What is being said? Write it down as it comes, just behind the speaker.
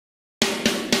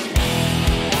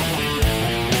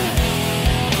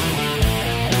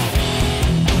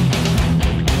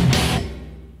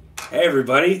Hey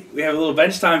everybody, we have a little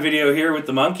bench time video here with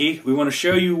the monkey. We want to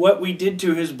show you what we did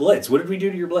to his Blitz. What did we do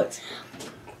to your Blitz?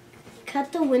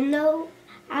 Cut the window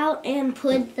out and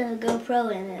put the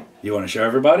GoPro in it. You want to show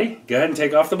everybody? Go ahead and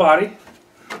take off the body.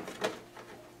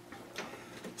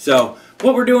 So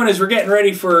what we're doing is we're getting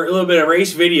ready for a little bit of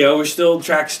race video.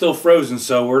 Track's still frozen,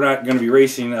 so we're not going to be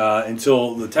racing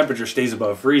until the temperature stays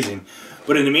above freezing.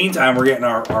 But in the meantime, we're getting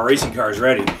our racing cars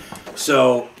ready.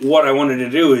 So what I wanted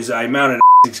to do is I mounted a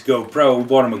GoPro. We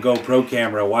bought him a GoPro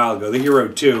camera a while ago, the Hero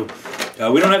 2.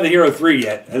 We don't have the Hero 3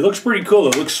 yet. It looks pretty cool.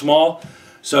 It looks small,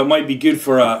 so it might be good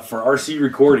for RC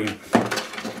recording.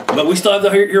 But we still have the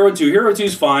Hero 2. Hero 2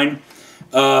 is fine.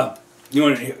 You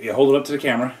want to hold it up to the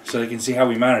camera so they can see how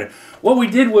we mounted it. What we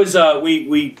did was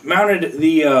we mounted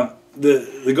the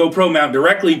GoPro mount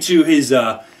directly to his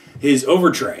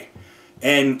over tray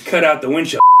and cut out the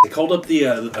windshield. Hold up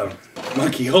the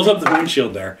monkey. Hold up the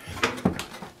windshield there.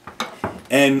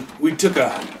 And we took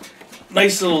a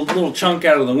nice little chunk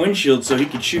out of the windshield so he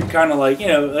could shoot kind of like, you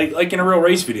know, like in a real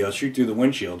race video, shoot through the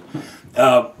windshield.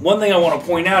 One thing I want to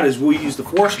point out is we used the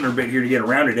Forstner bit here to get a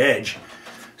rounded edge,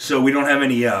 so we don't have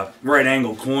any right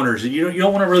angle corners. You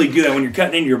don't want to really do that when you're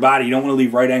cutting into your body. You don't want to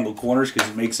leave right angle corners because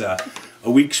it makes a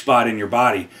weak spot in your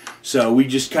body. So we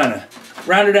just kind of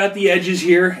rounded out the edges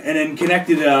here and then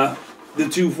connected the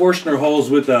two Forstner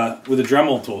holes with a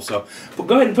Dremel tool. So but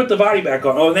go ahead and put the body back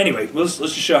on. Oh, anyway, let's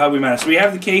just show how we mount it. So we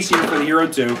have the case here for the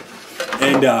Hero 2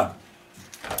 and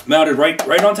mounted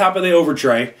right on top of the over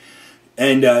tray,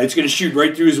 and it's going to shoot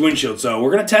right through his windshield. So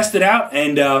we're going to test it out.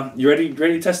 And you ready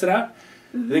to test it out?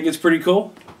 I think it's pretty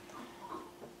cool.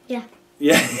 Yeah.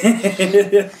 Yeah.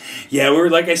 Yeah.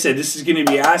 Like I said, this is going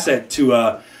to be an asset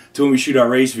to when we shoot our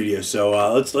race videos. So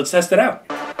let's test it out.